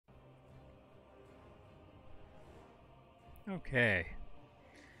Okay.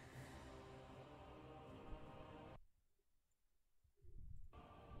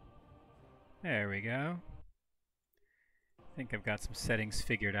 There we go. I think I've got some settings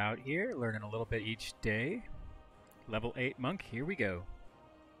figured out here, learning a little bit each day. Level 8 monk, here we go.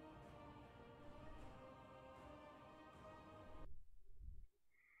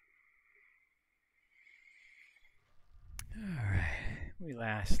 Alright, we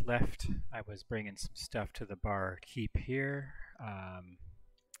last left, I was bringing some stuff to the bar keep here.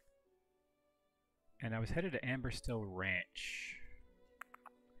 And I was headed to Amberstill Ranch.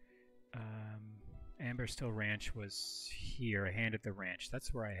 Amberstill Ranch was here. I handed the ranch.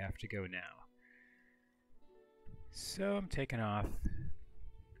 That's where I have to go now. So I'm taking off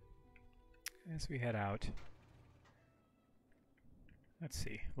as we head out. Let's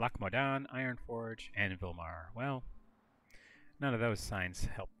see. Lac Modan, Ironforge, and Vilmar. Well, none of those signs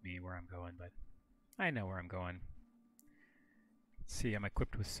help me where I'm going, but I know where I'm going. Let's see, I'm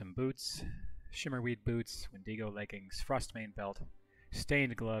equipped with some boots. Shimmerweed boots, Wendigo leggings, Frostmane belt,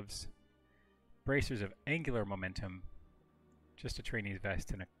 stained gloves, bracers of angular momentum, just a trainee's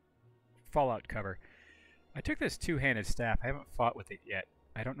vest, and a fallout cover. I took this two-handed staff. I haven't fought with it yet.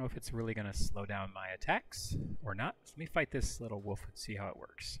 I don't know if it's really going to slow down my attacks or not. So let me fight this little wolf and see how it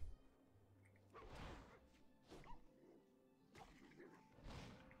works.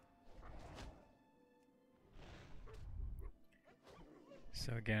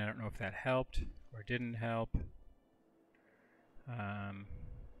 So again, I don't know if that helped or didn't help.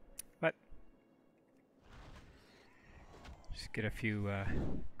 But just get a few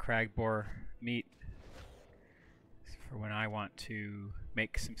cragboar meat for when I want to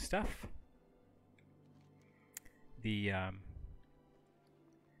make some stuff. The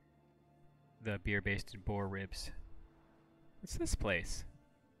beer-basted boar ribs. What's this place?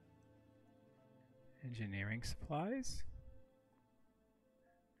 Engineering supplies.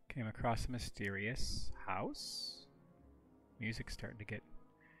 Came across a mysterious house. Music's starting to get...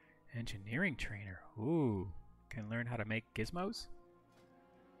 Engineering trainer. Ooh. Can learn how to make gizmos?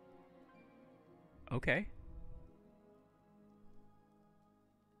 Okay.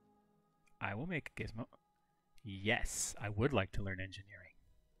 I will make a gizmo. Yes, I would like to learn engineering.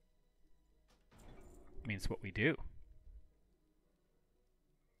 I mean, it's what we do.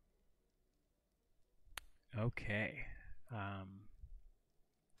 Okay.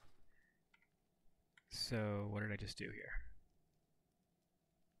 So, what did I just do here?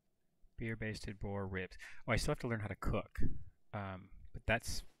 Beer-basted boar ribs. Oh, I still have to learn how to cook. But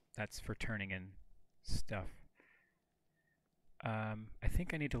that's for turning in stuff. I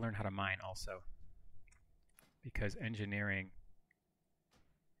think I need to learn how to mine also, because engineering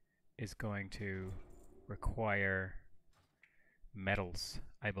is going to require metals,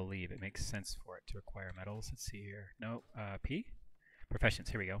 I believe. It makes sense for it to require metals. Let's see here. No, P? Professions,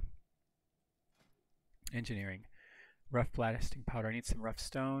 here we go. Engineering. Rough blasting powder. I need some rough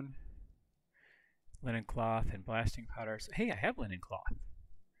stone. Linen cloth and blasting powder. So, hey, I have linen cloth.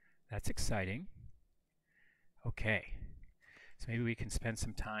 That's exciting. Okay. So maybe we can spend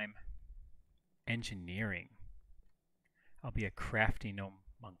some time engineering. I'll be a crafty gnome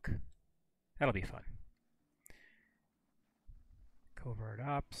monk. That'll be fun. Covert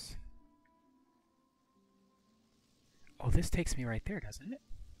ops. Oh, this takes me right there, doesn't it?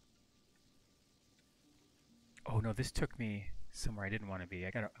 Oh no, this took me somewhere I didn't want to be.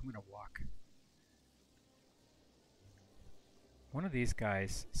 I'm gonna walk. One of these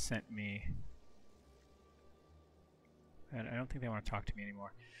guys sent me, and I don't think they want to talk to me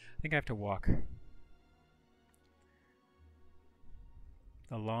anymore. I think I have to walk.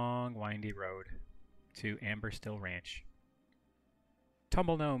 The long, windy road to Amberstill Ranch.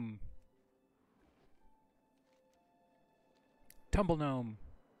 Tumble Gnome! Tumble Gnome!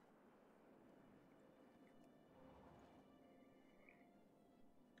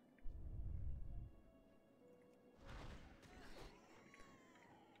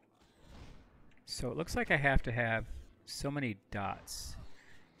 So it looks like I have to have so many dots.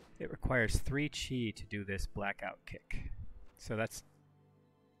 It requires 3 chi to do this blackout kick. So that's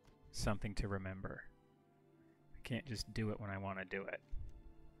something to remember. I can't just do it when I want to do it.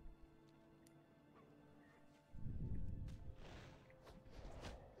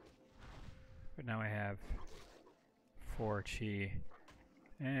 But now I have 4 chi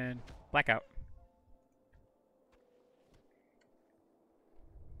and blackout.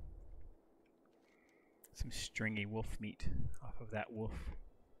 Some stringy wolf meat off of that wolf.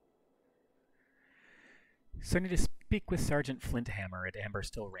 So I need to speak with Sergeant Flinthammer at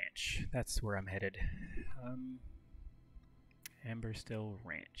Amberstill Ranch. That's where I'm headed. Amberstill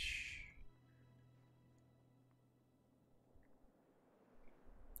Ranch.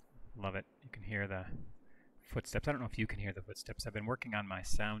 Love it. You can hear the footsteps. I don't know if you can hear the footsteps. I've been working on my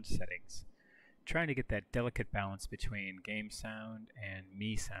sound settings, trying to get that delicate balance between game sound and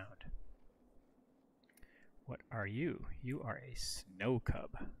me sound. What are you? You are a snow cub.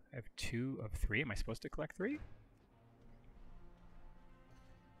 I have 2 of 3. Am I supposed to collect 3?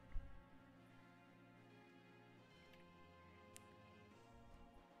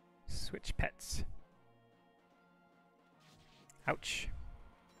 Switch pets. Ouch.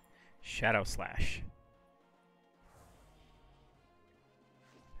 Shadow Slash.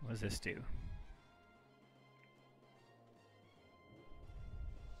 What does this do?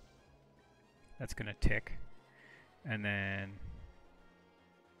 That's gonna tick. And then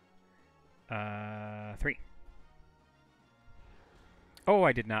 3. Oh,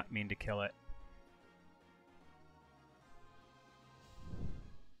 I did not mean to kill it.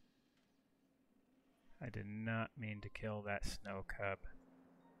 I did not mean to kill that snow cub.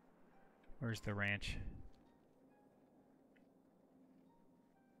 Where's the ranch?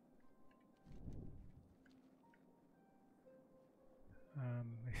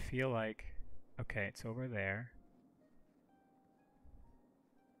 I feel like... Okay, it's over there.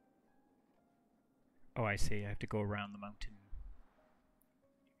 Oh, I see. I have to go around the mountain.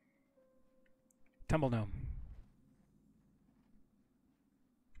 Tumble Gnome.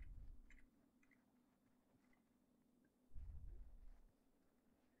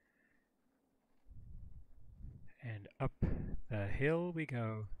 And up the hill we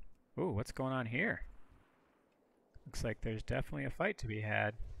go. Ooh, what's going on here? Looks like there's definitely a fight to be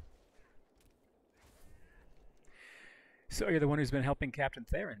had. So you're the one who's been helping Captain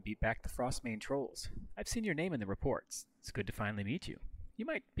Theron beat back the Frostmane trolls. I've seen your name in the reports. It's good to finally meet you. You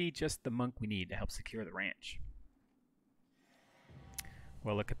might be just the monk we need to help secure the ranch.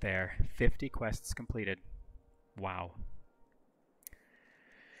 Well, look at there. 50 quests completed. Wow.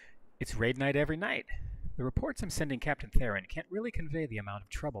 It's raid night every night. The reports I'm sending Captain Theron can't really convey the amount of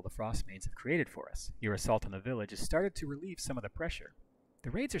trouble the Frostmanes have created for us. Your assault on the village has started to relieve some of the pressure.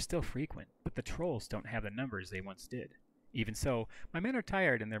 The raids are still frequent, but the trolls don't have the numbers they once did. Even so, my men are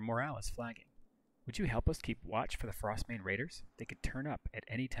tired and their morale is flagging. Would you help us keep watch for the Frostmane raiders? They could turn up at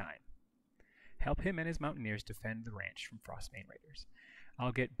any time. Help him and his mountaineers defend the ranch from Frostmane raiders.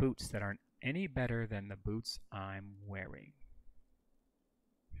 I'll get boots that aren't any better than the boots I'm wearing.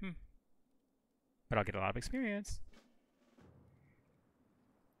 But I'll get a lot of experience.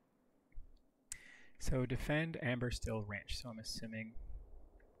 So defend Amberstill Ranch. So I'm assuming...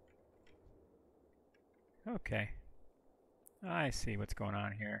 Okay. I see what's going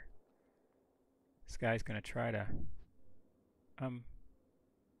on here. This guy's going to try to...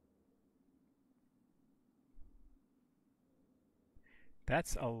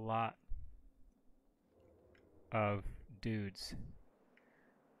 That's a lot of dudes.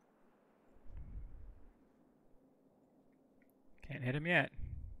 Can't hit him yet.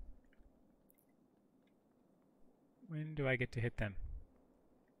 When do I get to hit them?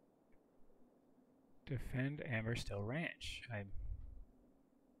 Defend Amberstill Ranch. I'm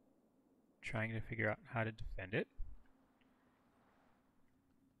trying to figure out how to defend it.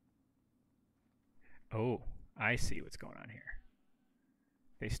 Oh, I see what's going on here.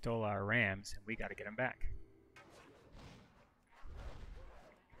 They stole our rams and we gotta get them back.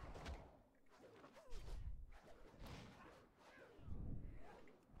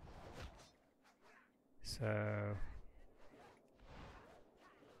 So...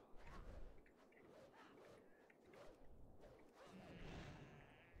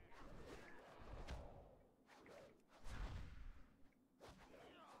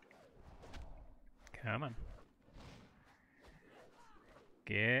 Come on.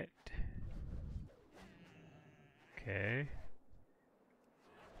 Get. Okay.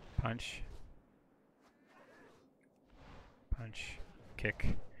 Punch. Punch.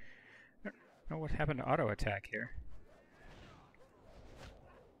 Kick. I don't know what happened to auto attack here.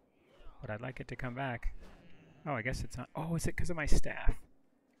 But I'd like it to come back. Oh, I guess it's not. Oh, is it because of my staff?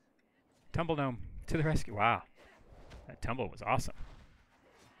 Tumble Gnome to the rescue. Wow. That tumble was awesome.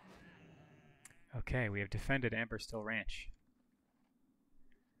 Okay, we have defended Amberstill Ranch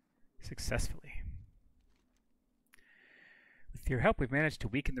successfully. With your help, we've managed to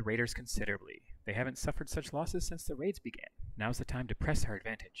weaken the raiders considerably. They haven't suffered such losses since the raids began. Now's the time to press our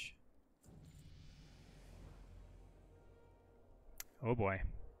advantage. Oh boy.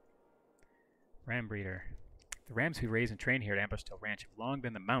 Ram breeder. The rams we raise and train here at Amberstill Ranch have long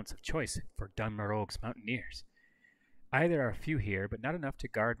been the mounts of choice for Dunmerog's mountaineers. There are a few here, but not enough to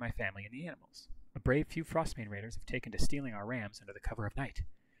guard my family and the animals. A brave few Frostmane raiders have taken to stealing our rams under the cover of night,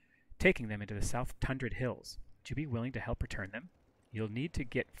 taking them into the South Tundred Hills. Would you be willing to help return them? You'll need to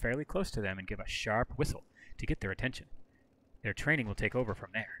get fairly close to them and give a sharp whistle to get their attention. Their training will take over from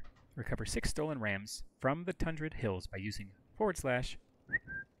there. Recover 6 stolen rams from the Tundred Hills by using /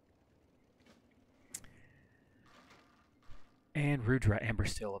 and Rudra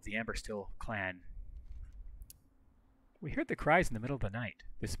Amberstill of the Amberstill clan. We heard the cries in the middle of the night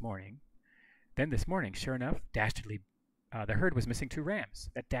this morning. Then this morning, sure enough, the herd was missing 2 rams.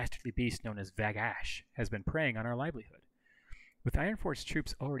 That dastardly beast known as Vagash has been preying on our livelihood. With Ironforge's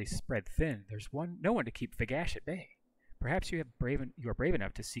troops already spread thin, there's no one to keep Vagash at bay. Perhaps you are brave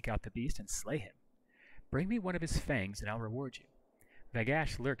enough to seek out the beast and slay him. Bring me one of his fangs and I'll reward you.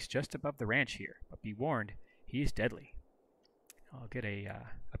 Vagash lurks just above the ranch here, but be warned, he's deadly. I'll get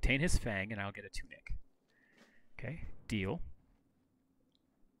obtain his fang and I'll get a tunic. Okay, deal.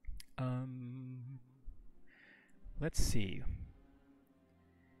 Let's see.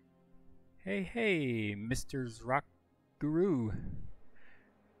 Hey, Mr. Zrock Guru.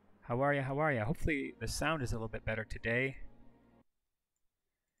 How are ya? Hopefully the sound is a little bit better today.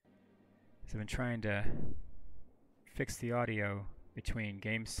 So I've been trying to fix the audio between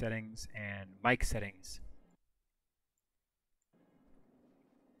game settings and mic settings.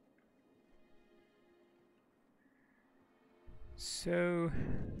 So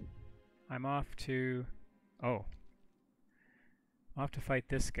I'm off to fight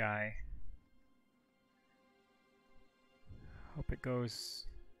this guy. Hope it goes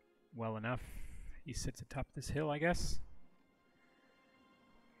well enough. He sits atop this hill, I guess.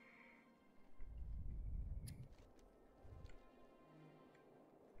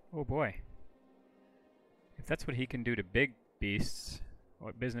 Oh boy. If that's what he can do to big beasts,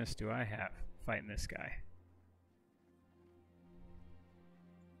 what business do I have fighting this guy?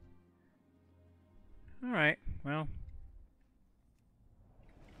 Alright, well.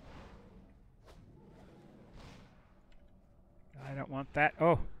 I don't want that.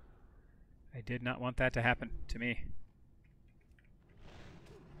 Oh! I did not want that to happen to me.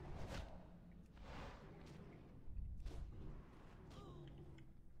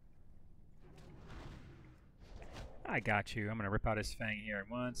 I got you. I'm going to rip out his fang here in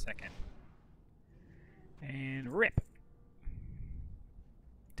 1 second. And rip!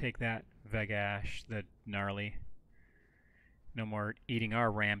 Take that, Vagash, the gnarly. No more eating our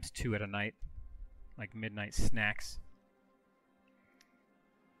rams 2 at a night, like midnight snacks.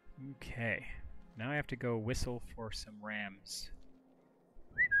 Okay, now I have to go whistle for some rams.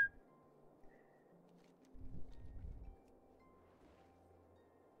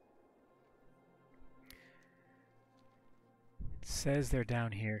 It says they're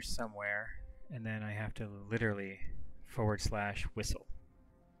down here somewhere, and then I have to literally / whistle.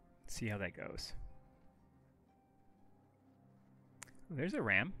 See how that goes. Oh, there's a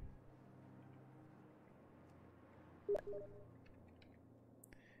ram.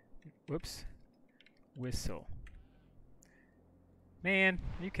 Whoops. Whistle. Man,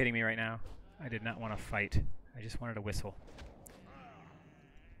 are you kidding me right now? I did not want to fight. I just wanted to whistle.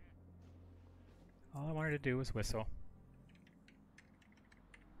 All I wanted to do was whistle.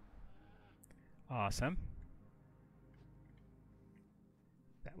 Awesome.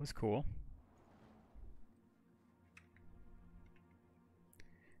 That was cool.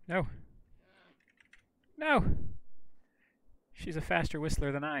 No. No! She's a faster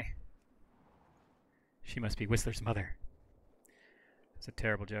whistler than I. She must be Whistler's mother. It's a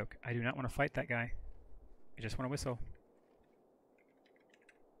terrible joke. I do not want to fight that guy. I just want to whistle.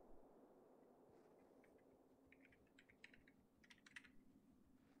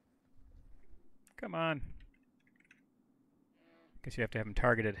 Come on. Guess you have to have them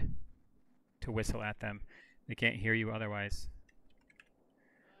targeted to whistle at them. They can't hear you otherwise.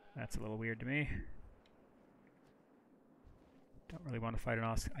 That's a little weird to me. Don't really want to fight an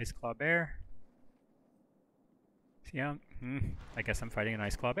ice claw bear. So yeah, I guess I'm fighting an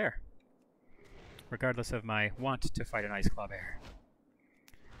ice claw bear. Regardless of my want to fight an ice claw bear.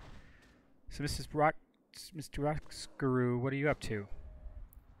 So Mr. Rocksguru, what are you up to?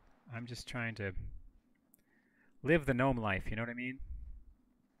 I'm just trying to live the gnome life, you know what I mean?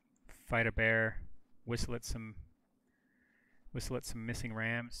 Fight a bear, whistle at some missing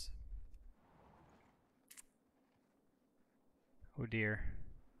rams. Oh dear.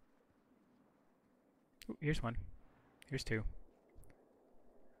 Ooh, here's one. Here's 2.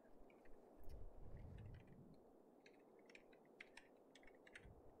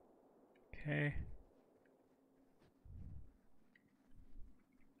 Okay.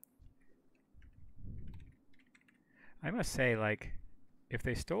 I must say, like, if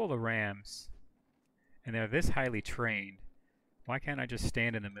they stole the rams and they're this highly trained, why can't I just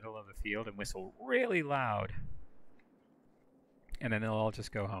stand in the middle of the field and whistle really loud and then they'll all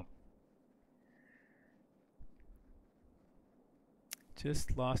just go home.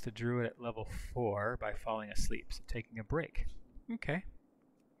 Just lost a druid at level 4 by falling asleep, so taking a break. Okay.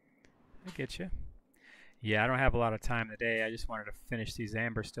 I get you. Yeah, I don't have a lot of time today. I just wanted to finish these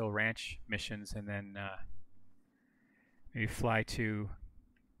Amber Still Ranch missions and then maybe fly to...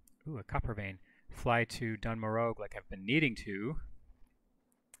 Ooh, a copper vein. Fly to Dunmorog like I've been needing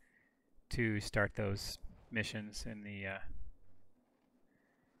to start those missions in the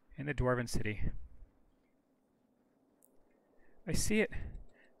Dwarven City. I see it.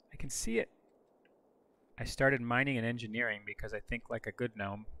 I can see it. I started mining and engineering because I think, like a good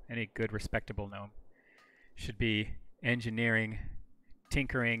gnome, any good respectable gnome, should be engineering,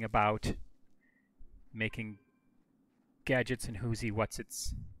 tinkering about, making gadgets and whoozy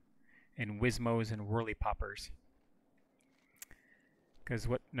whatsits, and whizmos and whirly poppers. Because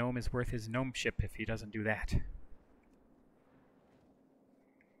what gnome is worth his gnomeship if he doesn't do that?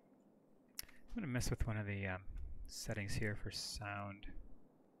 I'm going to mess with one of the settings here for sound.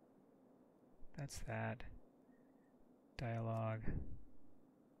 That's that. Dialogue.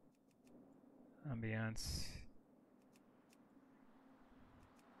 Ambiance.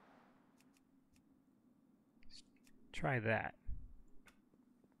 Try that.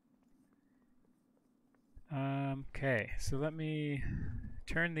 Okay, so let me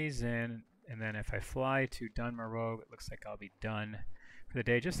turn these in, and then if I fly to Dunmorog, it looks like I'll be done for the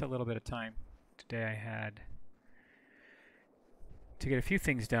day. Just a little bit of time. Today I had to get a few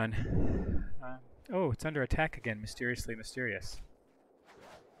things done. Oh, it's under attack again, mysteriously mysterious.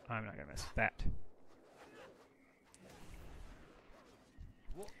 I'm not going to mess with that.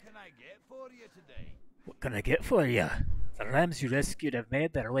 What can I get for you today? What can I get for you? The rams you rescued have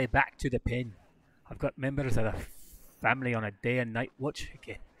made their way back to the pen. I've got members of the family on a day and night watch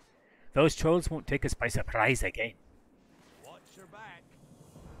again. Those trolls won't take us by surprise again. Watch your back.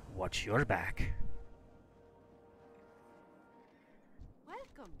 Watch your back.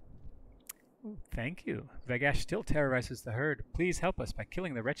 Welcome. Oh, thank you. Vagash still terrorizes the herd. Please help us by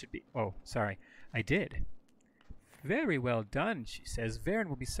killing the wretched Oh, sorry. I did. Very well done, she says. Varen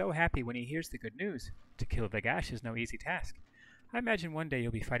will be so happy when he hears the good news. To kill Vagash is no easy task. I imagine one day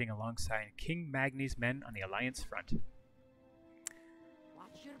you'll be fighting alongside King Magni's men on the Alliance front.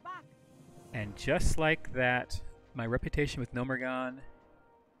 Watch your back. And just like that, my reputation with Nomergon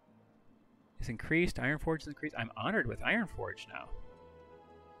is increased. Ironforge is increased. I'm honored with Ironforge now.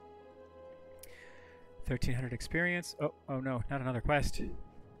 1,300 experience. Oh no, not another quest. There's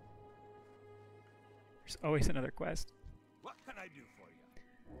always another quest. What can I do for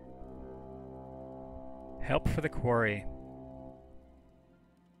you? Help for the quarry.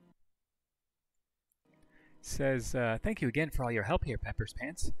 Says, thank you again for all your help here,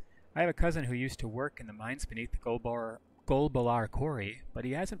 Pepperspants. I have a cousin who used to work in the mines beneath the Golbalar quarry, but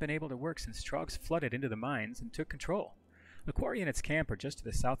he hasn't been able to work since Trogs flooded into the mines and took control. The quarry and its camp are just to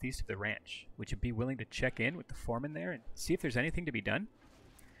the southeast of the ranch. Would you be willing to check in with the foreman there and see if there's anything to be done?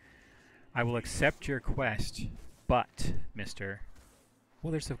 I will accept your quest, but, mister...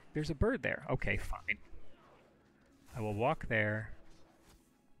 Well, there's a bird there. Okay, fine. I will walk there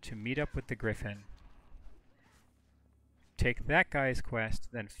to meet up with the griffin, take that guy's quest,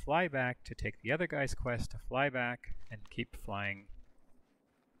 then fly back to take the other guy's quest to fly back and keep flying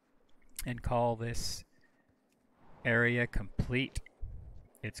and call this area complete.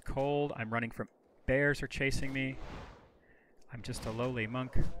 It's cold. I'm running from... Bears are chasing me. I'm just a lowly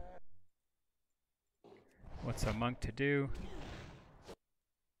monk. What's a monk to do?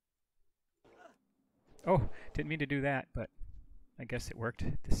 Oh, didn't mean to do that, but I guess it worked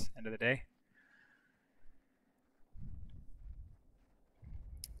this end of the day.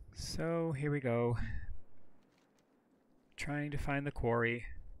 So here we go. Trying to find the quarry.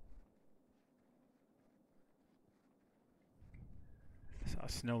 Saw a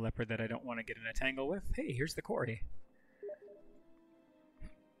snow leopard that I don't want to get in a tangle with. Hey, here's the quarry.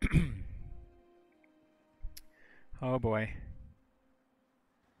 Oh boy.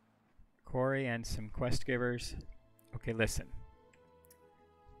 Quarry and some quest givers. Okay, listen.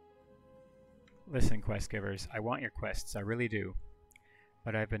 Listen, quest givers. I want your quests, I really do.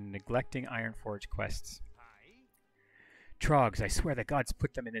 But I've been neglecting Ironforge quests. Trogs, I swear the gods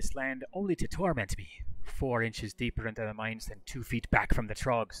put them in this land only to torment me. 4 inches deeper into the mines than 2 feet back from the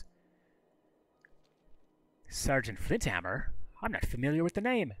Trogs. Sergeant Flinthammer? I'm not familiar with the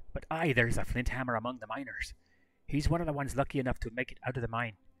name, but aye, there's a Flinthammer among the miners. He's one of the ones lucky enough to make it out of the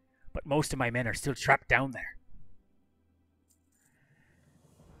mine, but most of my men are still trapped down there.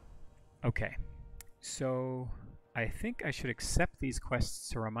 Okay, so I think I should accept these quests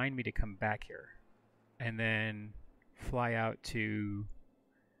to remind me to come back here, and then fly out to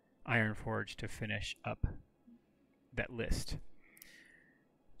Ironforge to finish up that list.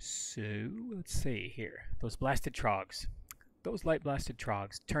 So, let's see here. Those blasted trogs. Those light blasted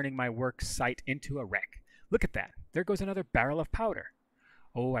trogs, turning my work site into a wreck. Look at that. There goes another barrel of powder.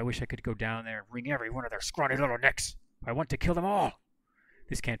 Oh, I wish I could go down there and wring every one of their scrawny little necks. I want to kill them all.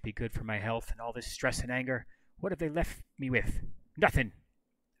 This can't be good for my health and all this stress and anger. What have they left me with? Nothing.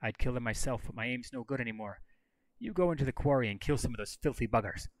 I'd kill them myself, but my aim's no good anymore. You go into the quarry and kill some of those filthy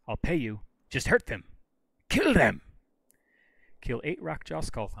buggers. I'll pay you. Just hurt them. Kill them! Kill 8 Rockjaw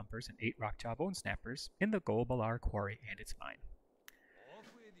Skull Thumpers and 8 Rockjaw Bone Snappers in the Golbalar quarry, and it's mine.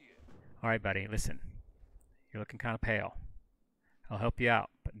 Alright, buddy, listen. You're looking kind of pale. I'll help you out,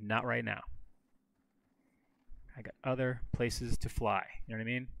 but not right now. I got other places to fly. You know what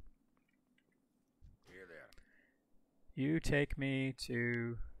I mean? Here there. You take me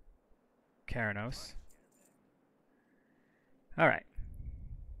to Karanos. Alright.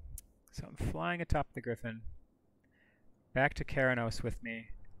 So I'm flying atop the Griffin back to Karanos with me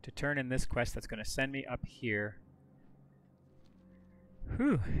to turn in this quest that's going to send me up here.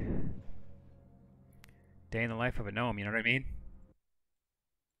 Whew. Day in the life of a gnome, you know what I mean?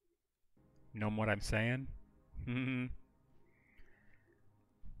 Gnome what I'm saying?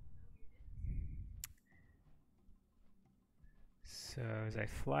 So as I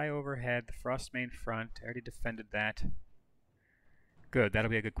fly overhead, the Frostmane front, I already defended that. Good,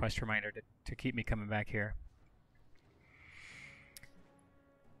 that'll be a good quest reminder to keep me coming back here.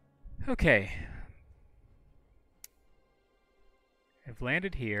 Okay. I've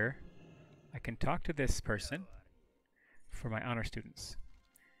landed here. I can talk to this person for my honor students.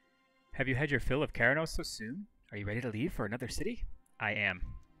 Have you had your fill of Karanos so soon? Are you ready to leave for another city? I am.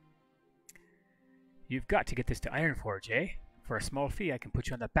 You've got to get this to Ironforge, eh? For a small fee, I can put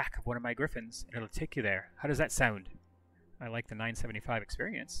you on the back of one of my griffins, and it'll take you there. How does that sound? I like the 975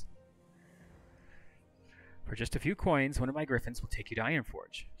 experience. For just a few coins, one of my griffins will take you to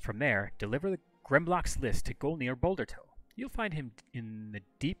Ironforge. From there, deliver the Gremlock's list to Golnir Bouldertoe. You'll find him in the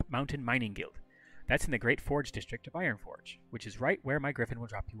Deep Mountain Mining Guild. That's in the Great Forge district of Ironforge, which is right where my griffin will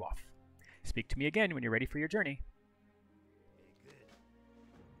drop you off. Speak to me again when you're ready for your journey.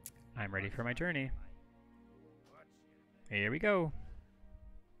 I'm ready for my journey. Here we go.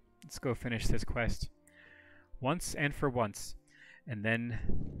 Let's go finish this quest once and for once, and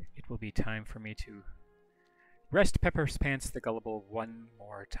then it will be time for me to rest Pepperspants the Gullible one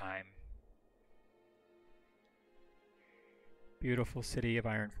more time. Beautiful city of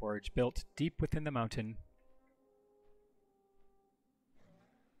Ironforge, built deep within the mountain.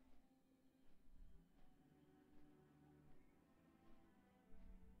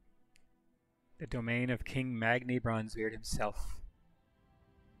 The domain of King Magni Bronzebeard himself.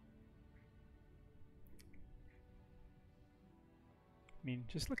 I mean,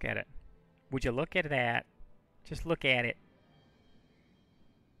 just look at it. Would you look at that? Just look at it.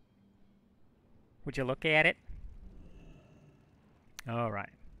 Would you look at it? Alright.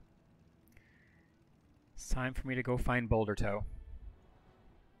 It's time for me to go find Bouldertoe.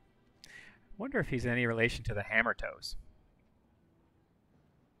 Wonder if he's any relation to the Hammertoes.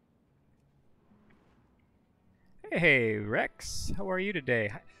 Hey, Rex. How are you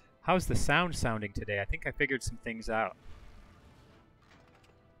today? How's the sound sounding today? I think I figured some things out.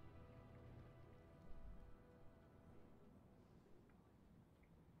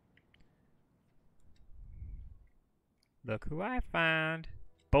 Look who I found.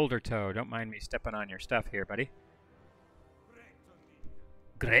 Bouldertoe, don't mind me stepping on your stuff here, buddy.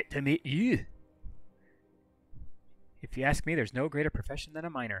 Great to meet you. If you ask me, there's no greater profession than a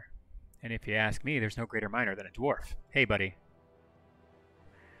miner. And if you ask me, there's no greater miner than a dwarf. Hey, buddy.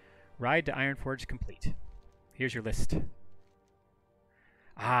 Ride to Ironforge complete. Here's your list.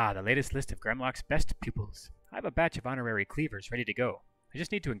 Ah, the latest list of Gremlock's best pupils. I have a batch of honorary cleavers ready to go. I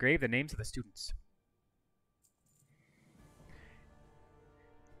just need to engrave the names of the students.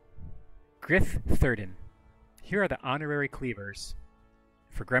 Grith Thurden. Here are the honorary cleavers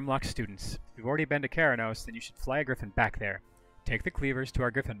for Gremlock students. If you've already been to Karanos, then you should fly a griffin back there. Take the cleavers to our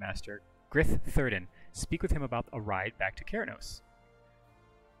griffin master, Grith Thurden. Speak with him about a ride back to Karanos.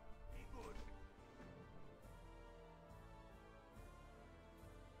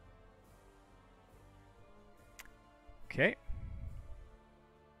 Okay.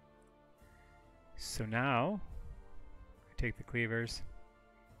 So now, I take the cleavers.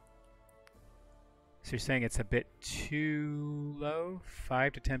 So you're saying it's a bit too low?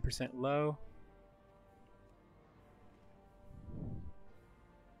 5 to 10% low?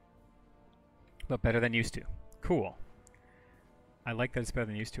 But better than used to. Cool. I like that it's better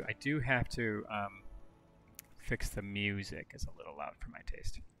than used to. I do have to fix the music. It's a little loud for my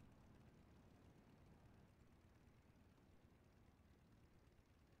taste.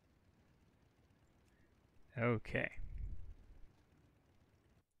 Okay.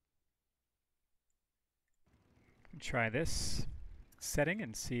 Try this setting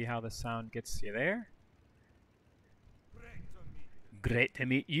and see how the sound gets you there. Great to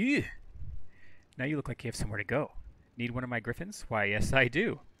meet you. Now you look like you have somewhere to go. Need one of my griffins? Why, yes, I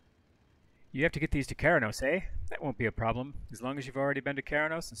do. You have to get these to Karanos, eh? That won't be a problem. As long as you've already been to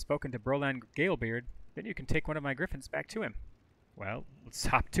Karanos and spoken to Brolan Galebeard, then you can take one of my griffins back to him. Well, let's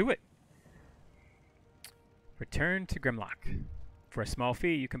hop to it. Return to Grimlock. For a small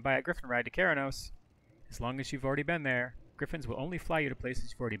fee, you can buy a griffin ride to Karanos. As long as you've already been there, griffins will only fly you to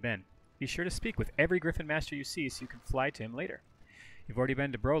places you've already been. Be sure to speak with every griffin master you see so you can fly to him later. You've already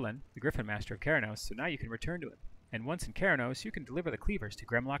been to Brolan, the griffin master of Karanos, so now you can return to him. And once in Karanos, you can deliver the cleavers to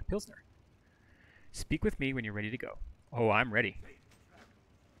Grimlock Pilsner. Speak with me when you're ready to go. Oh, I'm ready.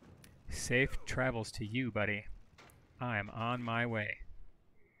 Safe travels to you, buddy. I am on my way.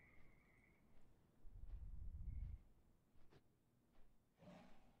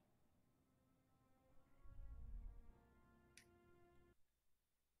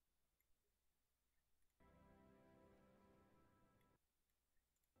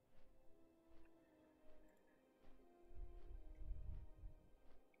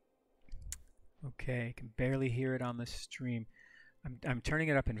 Okay, I can barely hear it on the stream. I'm turning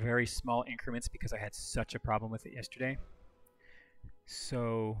it up in very small increments because I had such a problem with it yesterday.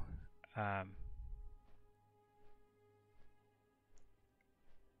 So,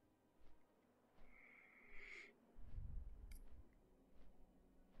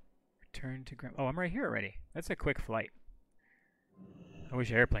 return to Grim. Oh, I'm right here already. That's a quick flight. I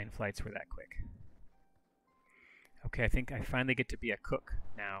wish airplane flights were that quick. Okay, I think I finally get to be a cook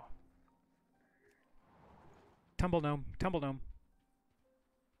now. Tumble gnome, tumble gnome.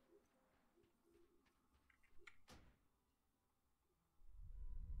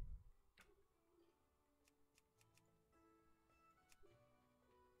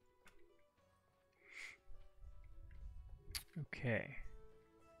 Okay.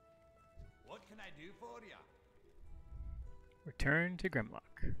 What can I do for you? Return to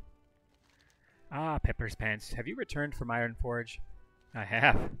Grimlock. Ah, Pepperspants, have you returned from Ironforge? I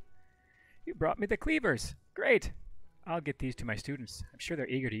have. You brought me the cleavers. Great. I'll get these to my students. I'm sure they're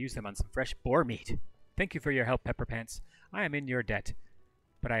eager to use them on some fresh boar meat. Thank you for your help, Pepperpants. I am in your debt,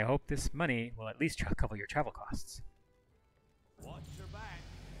 but I hope this money will at least cover your travel costs. Watch your back.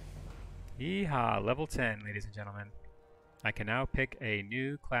 Yeehaw, level 10, ladies and gentlemen. I can now pick a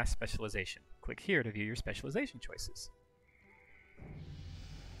new class specialization. Click here to view your specialization choices.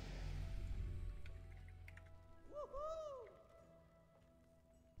 Woohoo!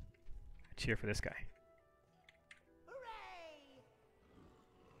 Cheer for this guy. Hooray!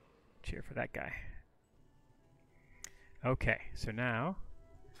 Cheer for that guy. Okay, so now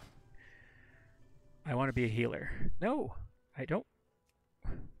I want to be a healer. No, I don't.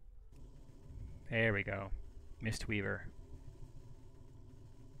 There we go. Mistweaver.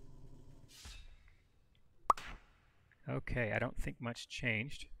 Okay, I don't think much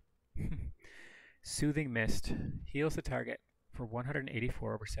changed. Soothing Mist heals the target for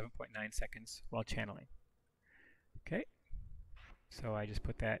 184 over 7.9 seconds while channeling. Okay, so I just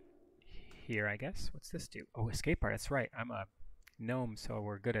put that here, I guess. What's this do? Oh, escape art, that's right. I'm a gnome, so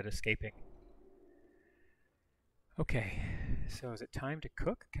we're good at escaping. Okay, so is it time to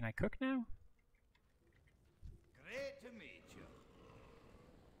cook? Can I cook now? Great to meet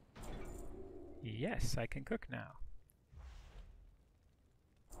you. Yes, I can cook now.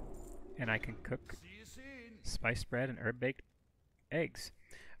 And I can cook See you soon. spiced bread and herb-baked eggs.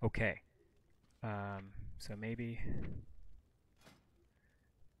 Okay. So maybe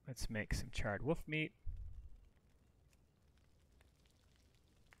let's make some charred wolf meat.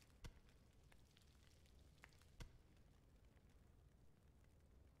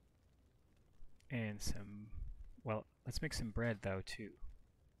 And some, well, let's make some bread though too.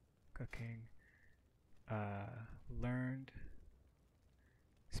 Cooking. Learned.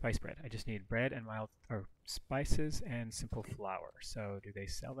 Spice bread. I just need bread and mild, or spices and simple flour. So do they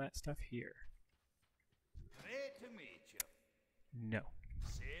sell that stuff here? Great to meet you. No.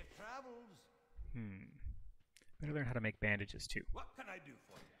 Safe travels. Better learn how to make bandages too. What can I do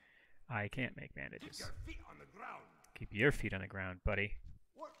for you? I can't make Keep bandages. your feet on the ground. Keep your feet on the ground, buddy.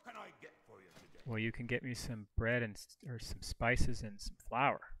 What can I get for you today? Well, you can get me some bread and or some spices and some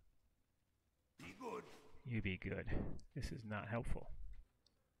flour. Be good. You be good. This is not helpful.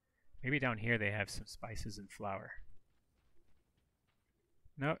 Maybe down here they have some spices and flour.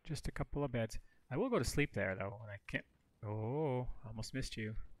 No, just a couple of beds. I will go to sleep there, though, when I can't... Oh, almost missed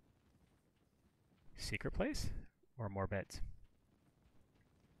you. Secret place? Or more beds?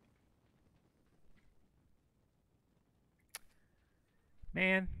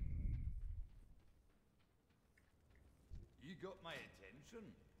 Man. You got my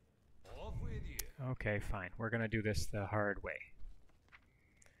attention. Off with you. Okay, fine. We're gonna do this the hard way.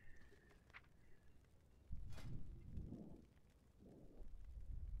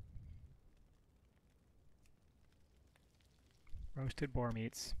 Roasted boar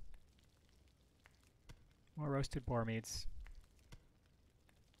meats. More roasted boar meats.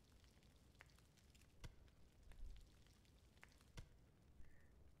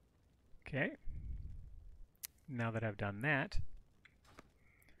 Okay. Now that I've done that,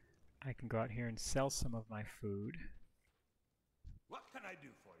 I can go out here and sell some of my food. What can I do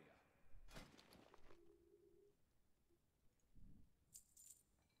for you?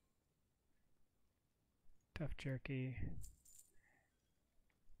 Tough jerky.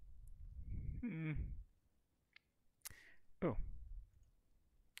 Oh.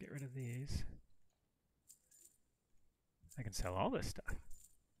 Get rid of these. I can sell all this stuff.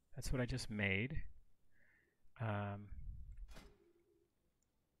 That's what I just made.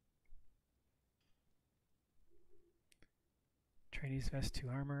 Trainee's vest 2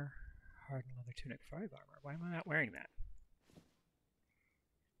 armor. Hardened leather tunic 5 armor. Why am I not wearing that?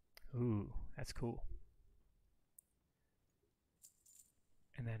 Ooh, that's cool.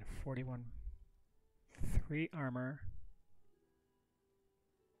 And then 41 3 armor.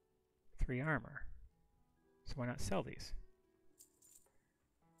 3 armor. So why not sell these?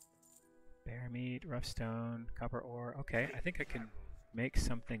 Bear meat, rough stone, copper ore. Okay, I think I can make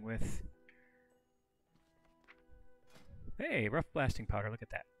something with... Hey, rough blasting powder, look at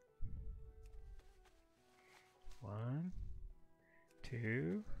that. 1,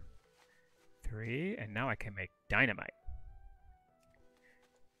 2, 3, and now I can make dynamite.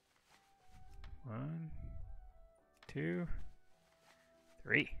 1, 2,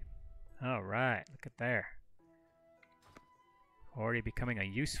 3. All right, look at there. Already becoming a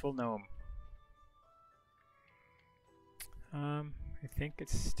useful gnome. I think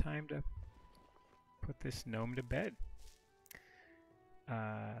it's time to put this gnome to bed.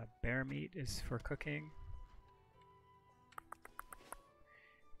 Bear meat is for cooking.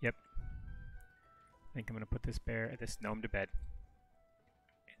 Yep. I think I'm gonna put this gnome to bed.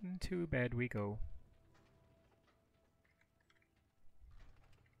 Into bed we go.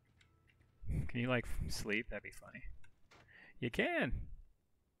 Can you like sleep? That'd be funny. You can!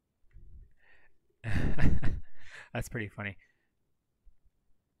 That's pretty funny.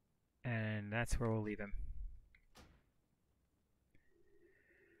 And that's where we'll leave him.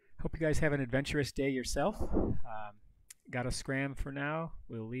 Hope you guys have an adventurous day yourself. Got a scram for now.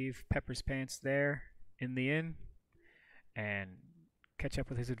 We'll leave Pepperspants there in the inn and catch up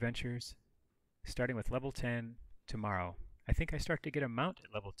with his adventures, starting with level 10 tomorrow. I think I start to get a mount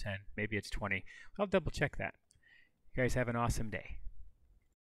at level 10. Maybe it's 20. I'll double check that. You guys have an awesome day.